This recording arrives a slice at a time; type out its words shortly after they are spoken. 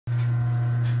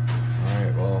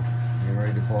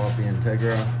pull out the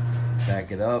Integra, back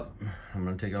it up. I'm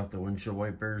gonna take off the windshield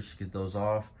wipers, get those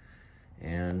off,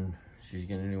 and she's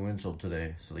getting a new windshield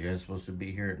today. So the guy's supposed to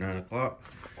be here at 9 o'clock.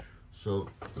 So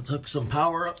let's hook some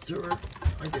power up to her.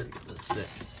 I gotta get this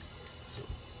fixed. So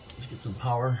let's get some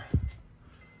power.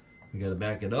 We gotta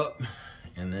back it up,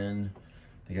 and then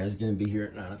the guy's gonna be here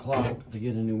at 9 o'clock to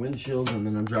get a new windshield, and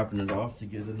then I'm dropping it off to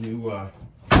get a new,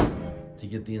 to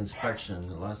get the inspection.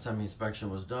 The last time the inspection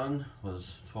was done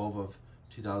was 12 of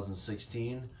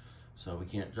 2016. So we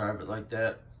can't drive it like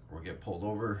that or get pulled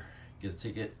over, get a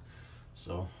ticket.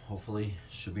 So hopefully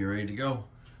should be ready to go.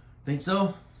 Think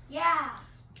so? Yeah.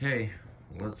 Okay,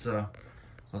 let's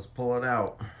pull it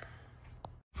out.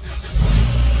 Oh,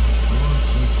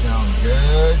 she sounds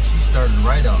good. She started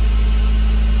right up.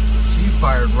 She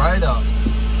fired right up.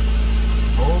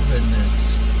 Oh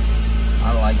goodness.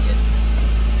 I like it.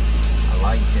 I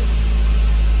like it.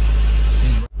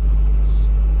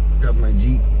 Got my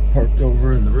Jeep parked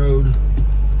over in the road.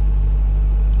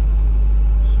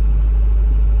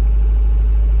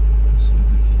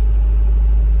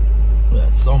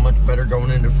 That's so much better going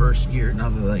into first gear now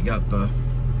that I got the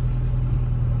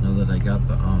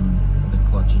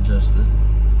clutch adjusted.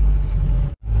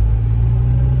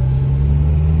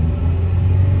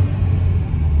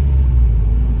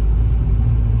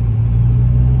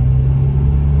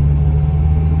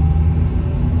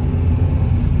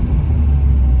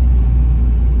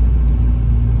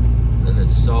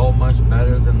 So much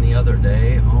better than the other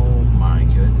day. Oh my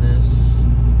goodness.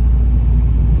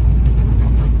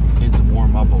 Needs to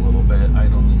warm up a little bit.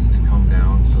 Idle needs to come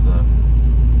down, so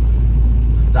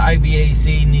the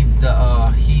IBAC needs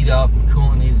to heat up.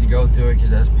 Coolant needs to go through it because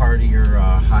that's part of your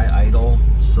high idle.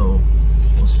 So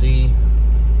we'll see.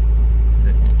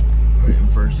 Put it in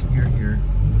first gear here.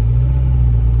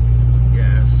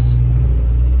 Yes.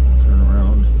 Turn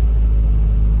around.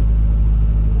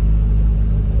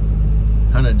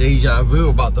 Kind of deja vu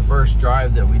about the first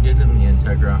drive that we did in the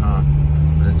Integra, huh?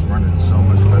 But it's running so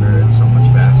much better, it's so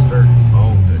much faster.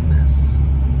 Oh goodness.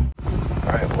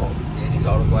 Alright, well, Danny's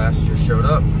auto glass just showed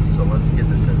up, so let's get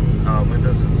this in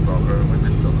windows installed, or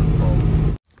windshield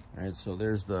installed. Alright, so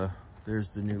there's the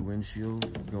new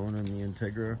windshield going in the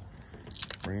Integra,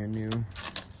 brand new.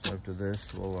 So after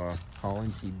this, we'll call in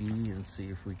TB and see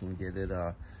if we can get it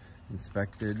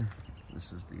inspected.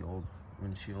 This is the old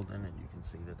windshield in it. You can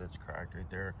see that it's cracked right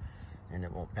there, and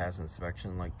it won't pass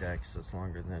inspection like that because it's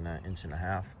longer than 1.5 inches.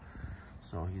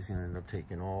 So he's gonna end up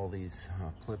taking all these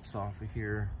clips off of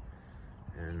here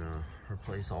and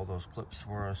replace all those clips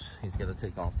for us. He's got to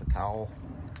take off the cowl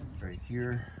right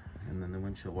here, and then the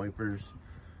windshield wipers.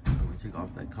 When we take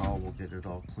off that cowl, we'll get it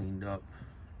all cleaned up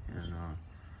and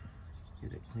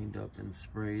get it cleaned up and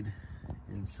sprayed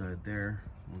inside there.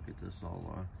 We'll get this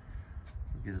all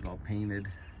get it all painted,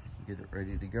 get it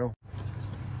ready to go.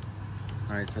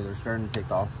 All right, so they're starting to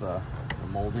take off the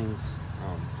moldings.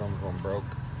 Some of them broke.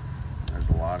 There's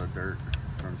a lot of dirt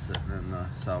from sitting in the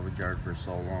salvage yard for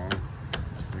so long.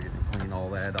 We're gonna clean all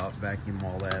that up, vacuum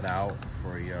all that out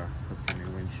before you put the new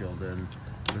windshield in.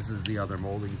 This is the other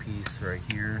molding piece right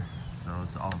here. So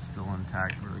it's all still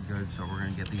intact, really good. So we're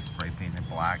gonna get these spray painted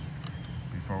black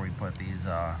before we put these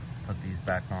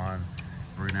back on.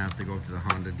 We're gonna have to go to the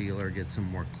Honda dealer, get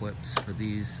some more clips for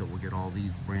these. So we'll get all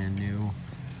these brand new,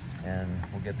 and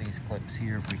we'll get these clips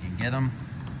here if we can get them,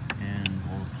 and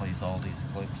we'll replace all these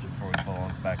clips before we put all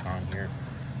this back on here.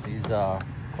 These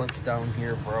clips down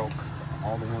here broke,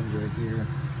 all the ones right here.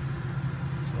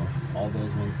 So all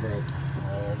those ones broke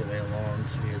all the way along.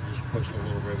 So we had just pushed a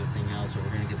little bit of everything else. So we're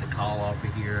gonna get the cowl off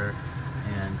of here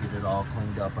and get it all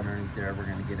cleaned up underneath there. We're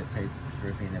gonna get it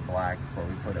spray painted black before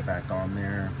we put it back on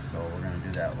there. So we're gonna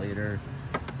do that later.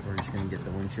 We're just gonna get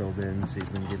the windshield in, see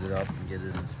if we can get it up and get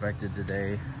it inspected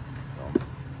today. So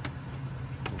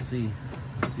we'll see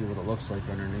what it looks like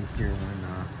underneath here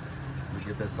when we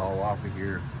get this all off of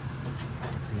here.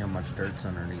 Let's see how much dirt's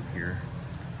underneath here.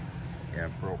 Yeah,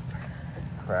 it broke,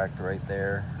 cracked right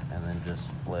there, and then just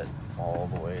split all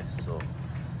the way. So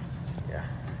yeah,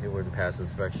 it wouldn't pass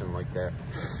inspection like that.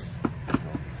 So,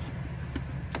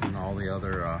 and all the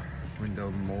other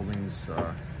window moldings,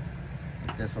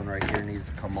 this one right here needs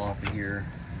to come off of here,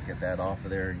 get that off of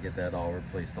there, and get that all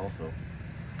replaced also.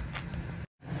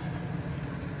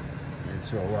 And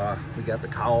so we got the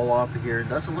cowl off of here. It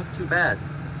doesn't look too bad.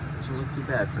 Doesn't look too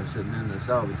bad for sitting in the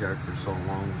salvage yard for so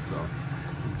long. So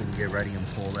we can get ready and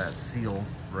pull that seal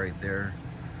right there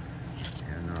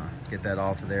and get that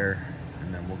off of there,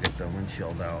 and then we'll get the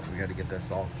windshield out. We got to get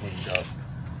this all cleaned up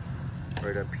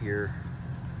right up here.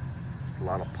 A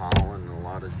lot of pollen and a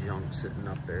lot of junk sitting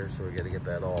up there, so we got to get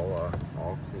that all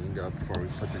cleaned up before we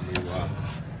put the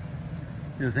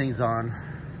new things on.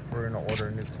 We're gonna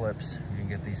order new clips. You can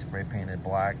get these spray painted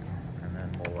black, and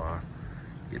then we'll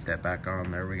get that back on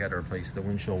there. We got to replace the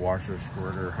windshield washer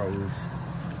squirter hose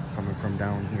coming from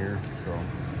down here. So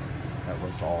that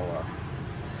was all,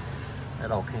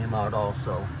 that all came out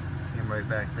also. Came right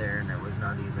back there, and it was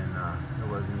not even,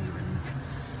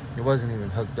 it wasn't even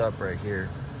hooked up right here.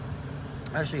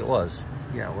 Actually, it was.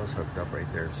 Yeah, it was hooked up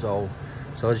right there. So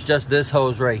it's just this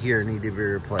hose right here need to be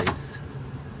replaced.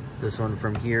 This one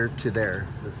from here to there,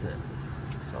 that's it.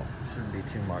 So shouldn't be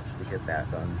too much to get that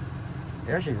done.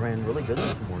 It actually ran really good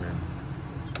this morning.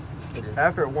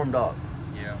 After it warmed up.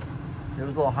 Yeah. It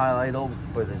was a little high idle,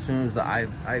 but as soon as the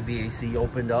IVAC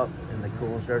opened up and the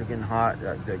coolant started getting hot,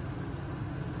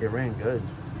 it ran good.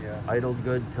 Yeah. Idled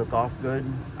good, took off good.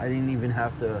 I didn't even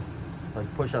have to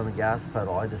like push on the gas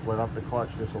pedal. I just let off the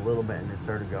clutch just a little bit and it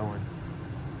started going.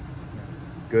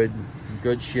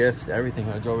 Good shift, everything.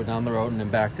 I drove it down the road and then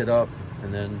backed it up,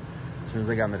 and then as soon as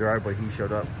I got in the driveway, he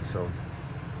showed up. So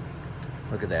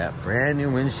look at that, brand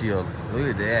new windshield. Look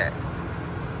at that,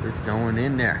 it's going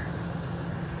in there.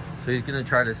 So he's gonna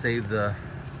try to save the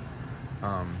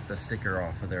sticker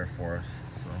off of there for us.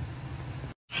 So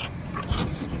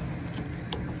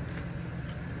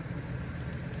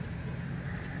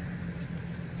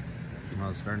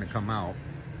well, it's starting to come out.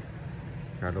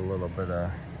 Got a little bit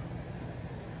of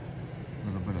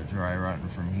dry rotting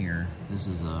from here. This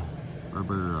is a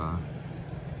rubber,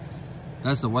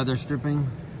 that's the weather stripping?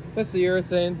 That's the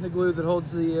urethane, the glue that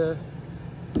holds the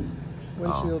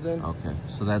windshield in. Okay,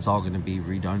 so that's all going to be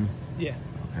redone? Yeah.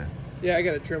 Okay. Yeah, I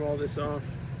got to trim all this off.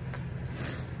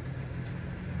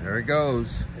 There it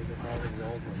goes.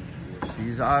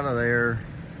 She's out of there.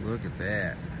 Look at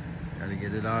that. Got to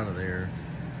get it out of there.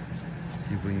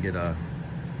 See if we can get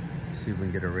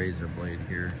a razor blade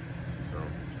here. So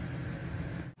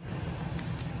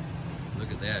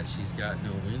look at that. She's got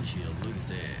no windshield. Look at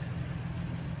that.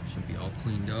 Should be all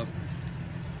cleaned up.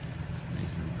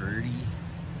 Nice and pretty.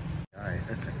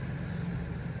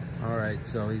 All right,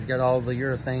 so he's got all the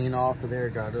urethane off of there.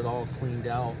 Got it all cleaned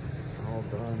out. All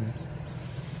done.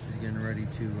 He's getting ready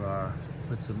to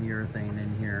put some urethane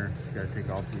in here. He's got to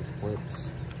take off these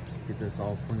clips. Get this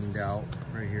all cleaned out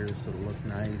right here so it'll look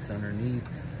nice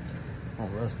underneath.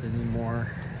 Won't rust anymore.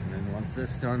 And then once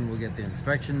this is done, we'll get the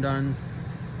inspection done,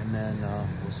 and then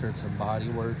we'll start some body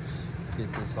work,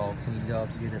 get this all cleaned up,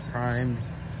 get it primed,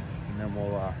 and then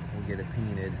we'll get it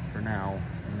painted for now,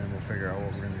 and then we'll figure out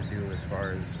what we're going to do as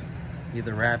far as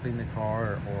either wrapping the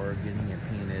car or getting it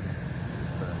painted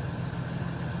with the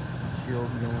shield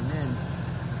going in.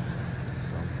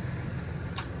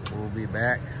 So we'll be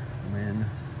back when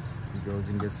he goes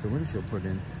and gets the windshield put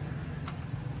in.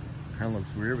 Kind of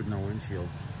looks weird with no windshield.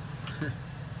 We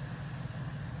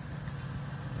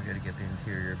got to get the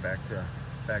interior back to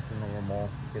normal.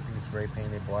 Get these spray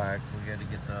painted black. We got to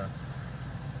get the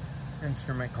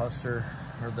instrument cluster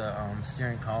or the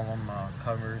steering column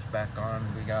covers back on.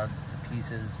 We got the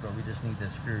pieces, but we just need the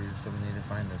screws. So we need to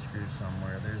find the screws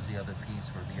somewhere. There's the other piece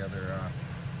for the other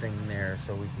thing there,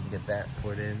 so we can get that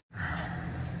put in.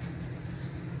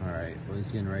 All right, well,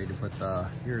 he's getting ready to put the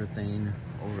urethane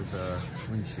over the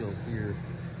windshield here,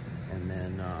 and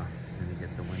then gonna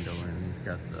get the window in. He's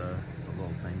got the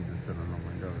little things that sit on the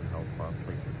window to help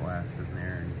place the glass in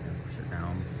there, and you can push it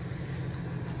down.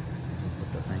 And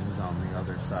put the things on the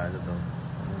other side of the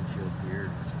windshield here.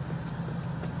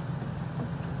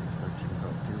 Suction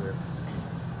cup to it.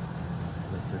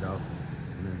 Lift it up,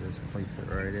 and then just place it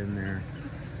right in there.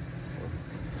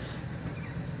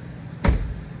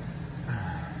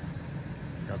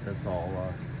 Got this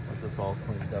all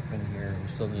cleaned up in here. We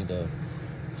still need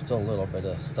still a little bit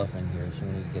of stuff in here, so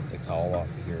we need to get the cowl off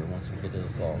of here. Once we get it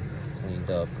all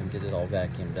cleaned up and get it all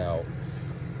vacuumed out,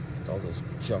 get all this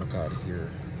junk out of here.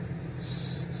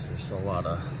 There's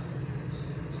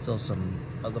still some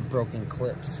of the broken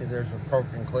clips. See, there's a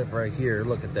broken clip right here.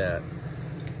 Look at that.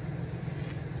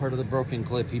 Part of the broken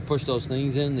clip. He pushed those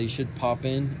things in, they should pop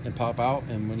in and pop out,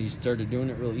 and when he started doing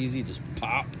it real easy, just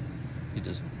pop. It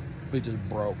just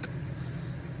broke.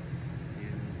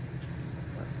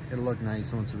 It'll look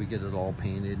nice once we get it all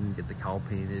painted and get the cowl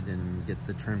painted and get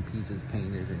the trim pieces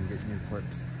painted and get new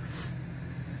clips.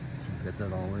 Get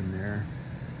that all in there.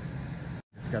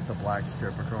 It's got the black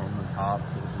strip on the top,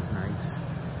 so which is nice.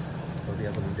 So the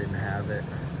other one didn't have it.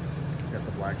 It's got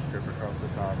the black strip across the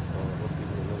top, so it will be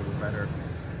a little bit better.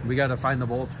 We got to find the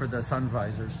bolts for the sun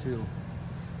visors too.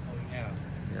 Oh yeah.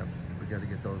 Yep. We got to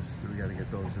get those. We got to get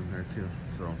those in there too.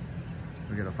 So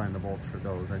we got to find the bolts for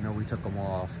those. I know we took them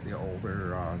off the old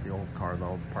car, the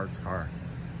old parts car.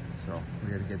 So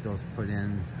we got to get those put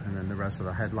in, and then the rest of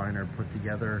the headliner put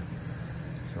together.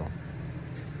 So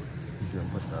He's gonna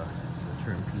put the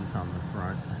trim piece on the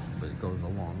front, but it goes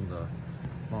along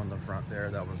the front there.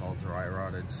 That was all dry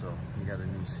rotted, so we got a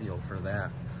new seal for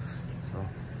that. So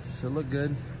should look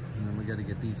good. And then we got to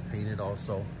get these painted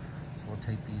also. So we'll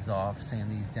take these off,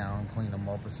 sand these down, clean them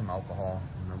up with some alcohol,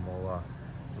 and then we'll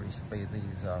respray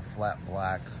these flat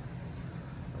black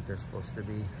like they're supposed to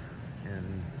be,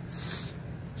 and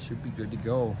should be good to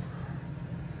go.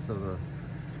 So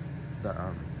the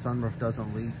sunroof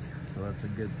doesn't leak, so that's a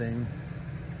good thing.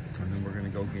 And then we're gonna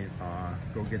go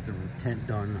get the tent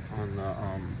done on the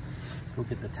go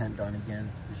get the tent done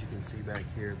again. As you can see back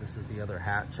here, this is the other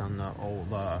hatch on the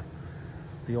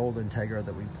old Integra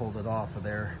that we pulled it off of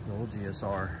there, the old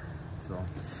GSR. So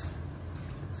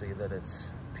you can see that it's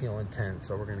peeling tent.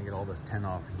 So we're gonna get all this tent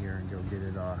off of here and go get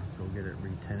it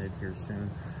re-tented here soon.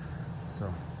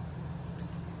 So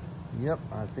yep,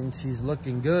 I think she's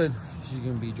looking good. She's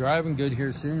gonna be driving good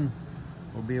here soon.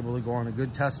 We'll be able to go on a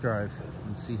good test drive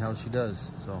and see how she does.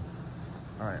 So,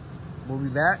 all right, we'll be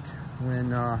back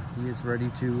when he is ready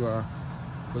to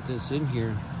put this in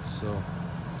here. So,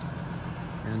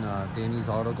 and Danny's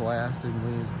Auto Glass in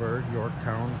Williamsburg,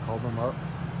 Yorktown, call them up.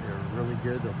 They're really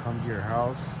good. They'll come to your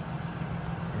house,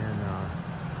 and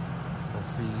we'll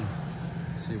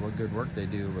see what good work they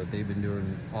do. But they've been doing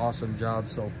an awesome job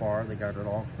so far. They got it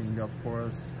all cleaned up for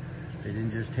us. They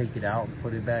didn't just take it out and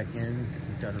put it back in.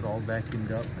 We got it all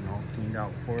vacuumed up and all cleaned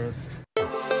out for us.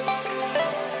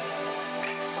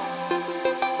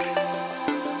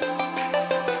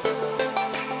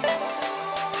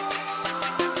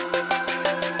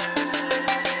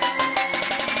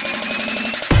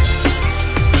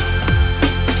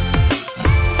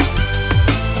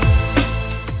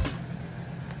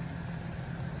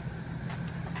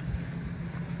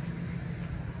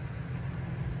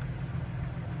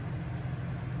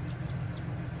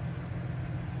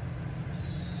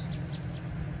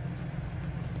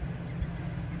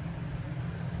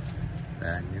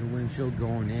 That new windshield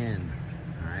going in.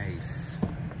 Nice.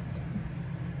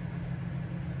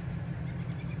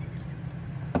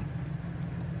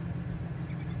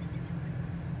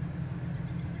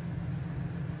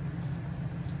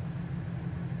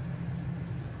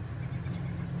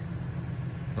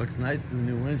 Looks nice, the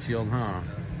new windshield, huh?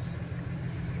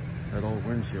 That old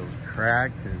windshield's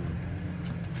cracked and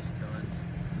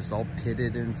just all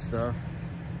pitted and stuff.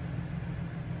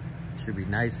 Should be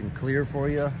nice and clear for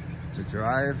you to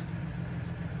drive.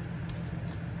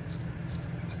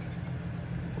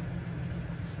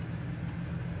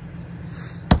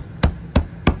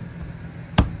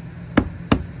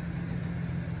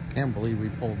 Can't believe we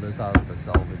pulled this out of the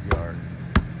salvage yard.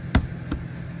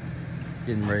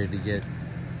 Getting ready to get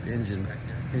the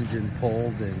engine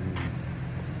pulled and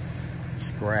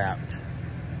scrapped.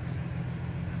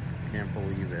 Can't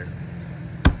believe it.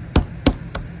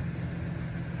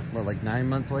 What, like 9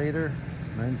 months later?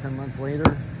 9-10 months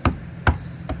later?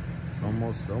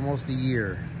 It's almost a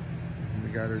year.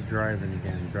 We got her driving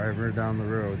again. Driving her down the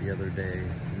road the other day.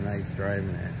 It's nice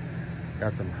driving it.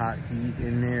 Got some hot heat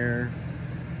in there.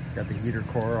 Got the heater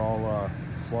core all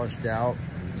flushed out.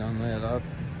 Done that up.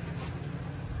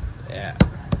 Yeah.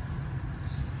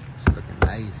 It's looking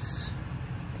nice.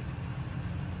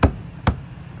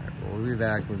 Alright, we'll be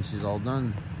back when she's all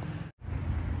done.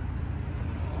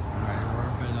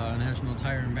 National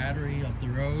Tire and Battery up the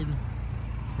road.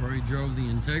 Corey drove the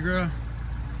Integra.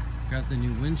 Got the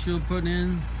new windshield put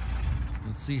in.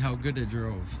 Let's see how good it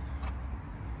drove.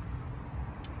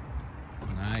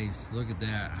 Nice, look at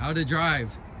that. How'd it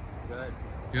drive? Good.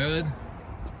 Good?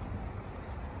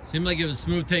 Seemed like it was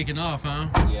smooth taking off, huh?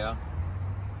 Yeah.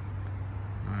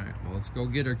 All right, well, let's go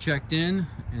get her checked in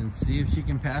and see if she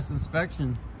can pass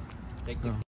inspection. Take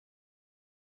the